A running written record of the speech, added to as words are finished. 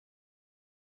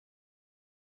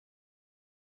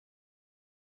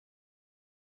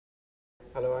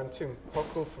Hello, I'm Tim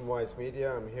Cockle from Wise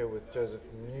Media. I'm here with Joseph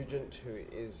Nugent, who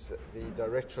is the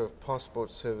Director of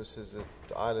Passport Services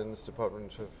at Ireland's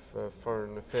Department of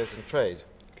Foreign Affairs and Trade.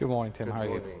 Good morning, Tim. How are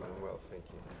you? Good morning, I'm well, thank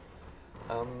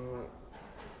you.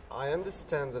 I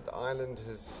understand that Ireland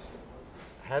has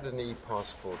had an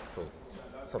e-passport for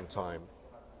some time,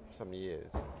 some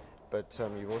years, but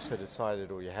you've also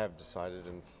decided, or you have decided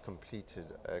and completed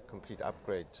a complete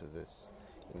upgrade to this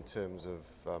in terms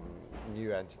of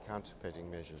new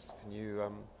anti-counterfeiting measures. Can you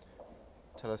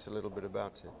tell us a little bit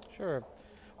about it? Sure.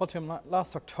 Well, Tim,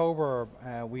 last October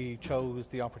we chose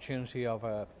the opportunity of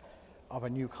a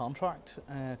new contract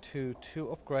to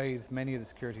upgrade many of the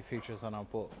security features on our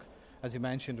book. As you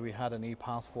mentioned, we had an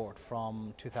e-passport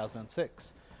from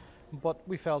 2006, but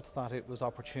we felt that it was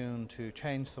opportune to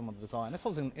change some of the design. This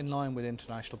was in line with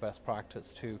international best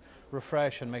practice to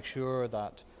refresh and make sure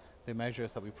that the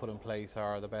measures that we put in place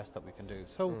are the best that we can do.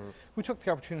 So we took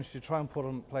the opportunity to try and put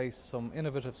in place some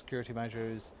innovative security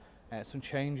measures, some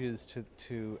changes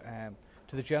to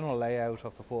the general layout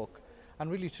of the book,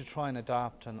 and really to try and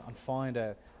adapt and find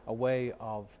a way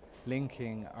of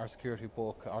linking our security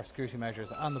book, our security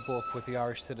measures and the book with the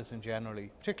Irish citizen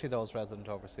generally, particularly those resident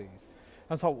overseas.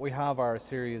 And so what we have are a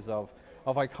series of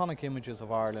iconic images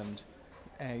of Ireland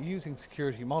using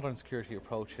modern security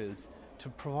approaches to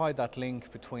provide that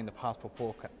link between the passport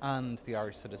book and the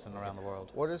Irish citizen around the world.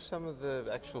 What are some of the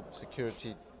actual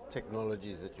security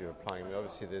technologies that you're applying? I mean,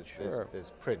 obviously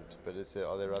there's print, but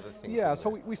are there other things? Yeah, so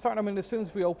we start, I mean, as soon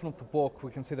as we open up the book,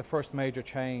 we can see the first major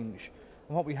change.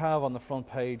 And what we have on the front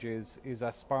page is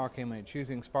a Spark image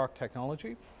using Spark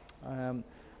technology and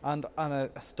a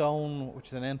stone, which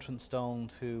is an entrance stone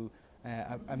to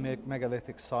a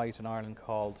megalithic site in Ireland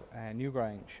called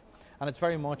Newgrange. And it's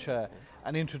very much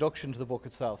an introduction to the book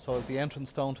itself. So as the entrance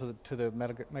stone to the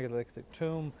megalithic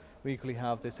tomb, we equally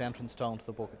have this entrance stone to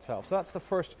the book itself. So that's the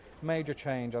first major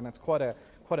change, and it's quite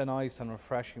a nice and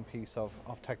refreshing piece of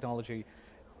technology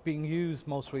being used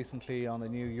most recently on the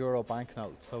new Euro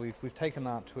banknote. So we've taken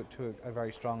that to a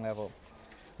very strong level.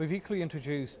 We've equally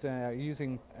introduced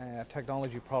using a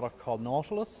technology product called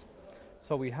Nautilus.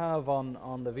 So we have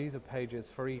on the visa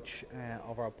pages for each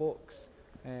of our books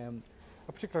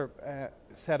a particular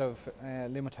set of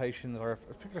limitations or a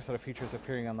particular set of features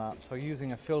appearing on that. So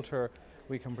using a filter,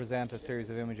 we can present a series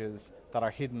of images that are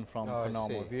hidden from the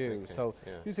normal view. Okay. So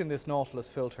using this Nautilus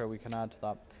filter, we can add to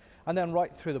that. And then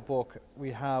right through the book,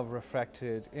 we have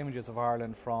reflected images of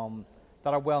Ireland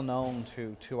that are well known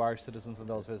to Irish citizens and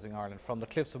those visiting Ireland, from the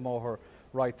Cliffs of Moher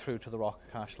right through to the Rock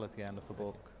of Cashel at the end of the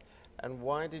book. And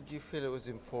why did you feel it was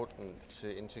important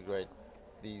to integrate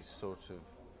these sort of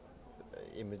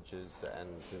images and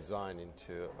design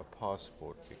into a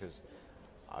passport? Because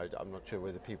I'm not sure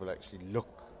whether people actually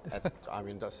look at. I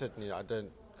mean, certainly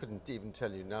couldn't even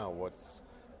tell you now what's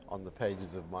on the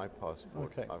pages of my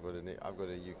passport. Okay. I've got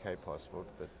a UK passport,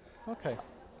 but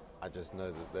I just know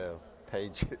that they're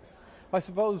pages. I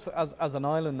suppose as an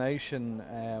island nation,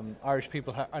 Irish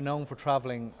people are known for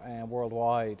travelling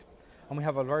worldwide, and we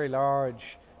have a very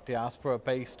large diaspora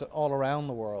based all around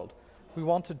the world. What we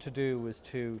wanted to do was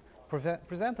to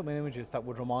present them with images that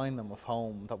would remind them of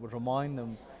home, that would remind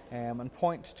them and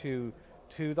point to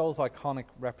those iconic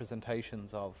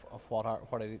representations of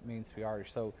what it means to be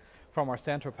Irish. So from our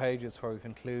centre pages, where we've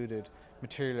included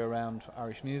material around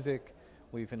Irish music,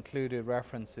 we've included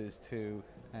references to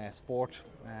sport,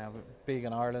 big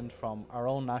in Ireland, from our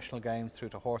own national games through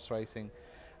to horse racing.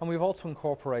 And we've also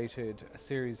incorporated a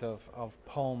series of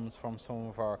poems from some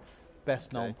of our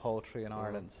best known poetry in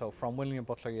Ireland. So from William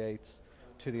Butler Yeats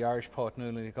to the Irish poet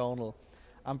Nuala Ní Dhomhnaill.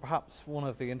 And perhaps one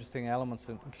of the interesting elements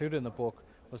included in the book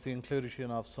was the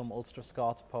inclusion of some Ulster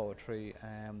Scots poetry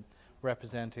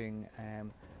representing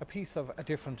a piece of a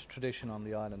different tradition on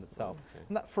the island itself.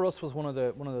 And that for us was one of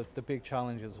the big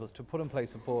challenges, was to put in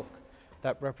place a book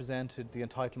that represented the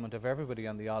entitlement of everybody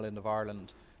on the island of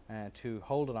Ireland to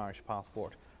hold an Irish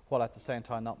passport, while at the same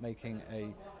time not making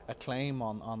a claim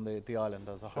on the island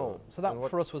as a whole. So that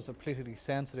for us was a politically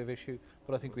sensitive issue,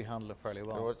 but I think we handled it fairly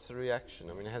well. And what's the reaction?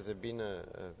 I mean, has there been a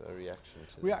reaction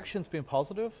to this? Reaction's been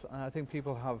positive. I think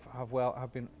people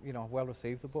have been well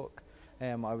received the book.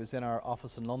 I was in our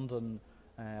office in London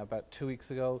about 2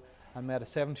 weeks ago and met a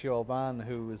 70-year-old man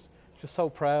who was just so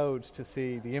proud to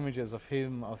see the images of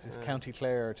him, of his County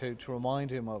Clare, to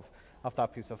remind him of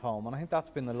that piece of home. And I think that's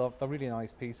been the really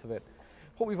nice piece of it.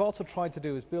 What we've also tried to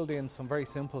do is build in some very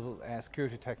simple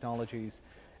security technologies,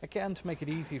 again to make it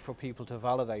easy for people to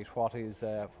validate what's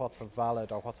a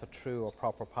valid or what's a true or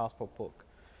proper passport book.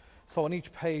 So on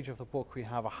each page of the book we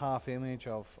have a half image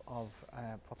of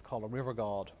what's called a river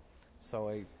god.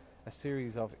 So a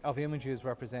series of images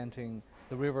representing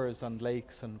the rivers and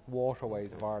lakes and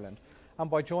waterways of Ireland. And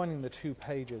by joining the two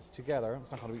pages together,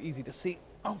 it's not going to be easy to see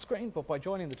on screen, but by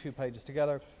joining the two pages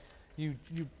together, you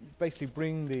basically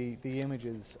bring the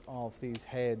images of these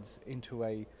heads into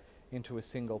a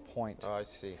single point. Oh, I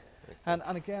see. Okay.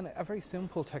 And again, a very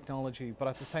simple technology, but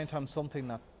at the same time something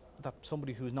that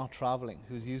somebody who's not travelling,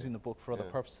 who's using the book for other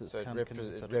purposes, so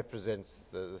it represents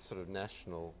the sort of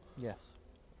national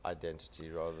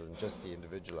identity rather than just the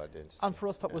individual identity. And for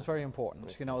us that was very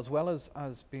important, you know, as well as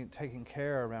taking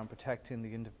care around protecting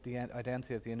the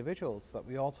identity of the individuals, that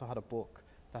we also had a book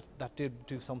that did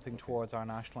do something towards our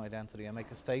national identity and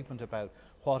make a statement about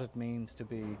what it means to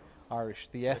be Irish,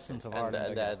 the essence of Ireland,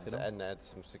 I guess, and add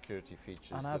some security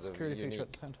features. And add security features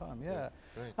at the same time, yeah.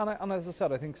 Right. And as I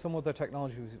said, I think some of the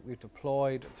technologies we've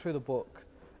deployed through the book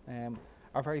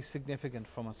are very significant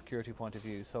from a security point of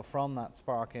view. So from that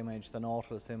Spark image, the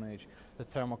Nautilus image, the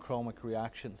thermochromic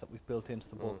reactions that we've built into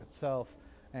the book itself,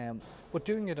 but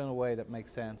doing it in a way that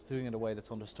makes sense, doing it in a way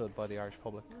that's understood by the Irish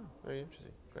public. Very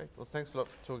interesting. Great. Well, thanks a lot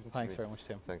for talking to me. Thanks very much,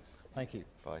 Tim. Thanks. Thank you.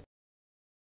 Bye.